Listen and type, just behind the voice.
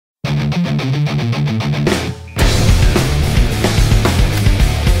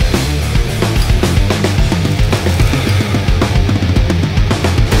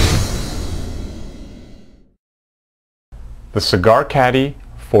The Cigar Caddy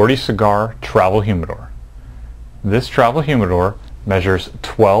 40 cigar travel humidor. This travel humidor measures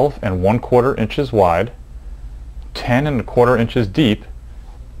 12 1/4 inches wide, 10 1/4 inches deep,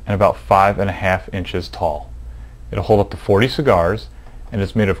 and about 5 1/2 inches tall. It'll hold up to 40 cigars and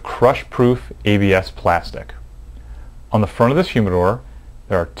is made of crush-proof ABS plastic. On the front of this humidor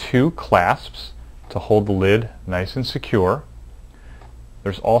there are 2 clasps to hold the lid nice and secure.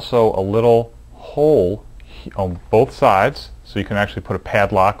 There's also a little hole on both sides, so you can actually put a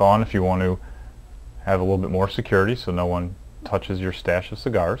padlock on if you want to have a little bit more security so no one touches your stash of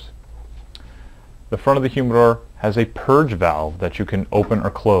cigars. The front of the humidor has a purge valve that you can open or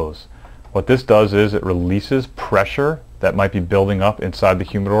close. What this does is it releases pressure that might be building up inside the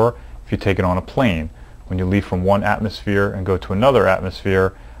humidor if you take it on a plane. When you leave from one atmosphere and go to another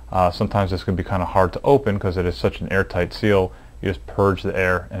atmosphere, sometimes this can be kind of hard to open because it is such an airtight seal. You just purge the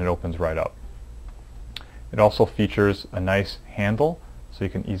air and it opens right up. It also features a nice handle so you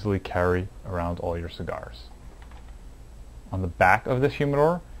can easily carry around all your cigars. On the back of this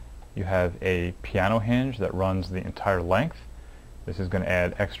humidor you have a piano hinge that runs the entire length. This is going to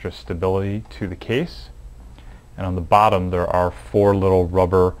add extra stability to the case. And on the bottom there are 4 little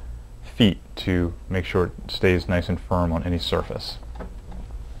rubber feet to make sure it stays nice and firm on any surface.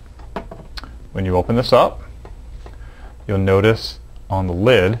 When you open this up, you'll notice on the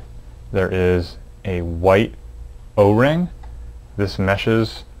lid there is a white O-ring. This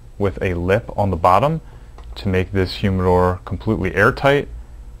meshes with a lip on the bottom to make this humidor completely airtight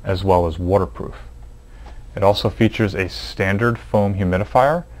as well as waterproof. It also features a standard foam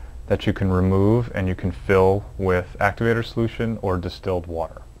humidifier that you can remove and you can fill with activator solution or distilled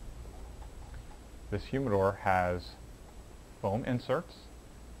water. This humidor has foam inserts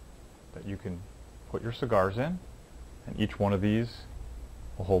that you can put your cigars in, and each one of these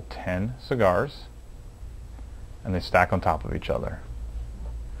will hold 10 cigars, and they stack on top of each other.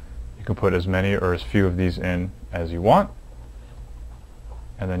 You can put as many or as few of these in as you want,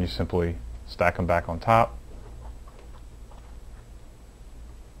 and then you simply stack them back on top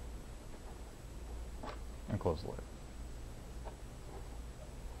and close the lid.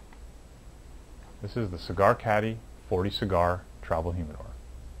 This is the Cigar Caddy 40 cigar travel humidor.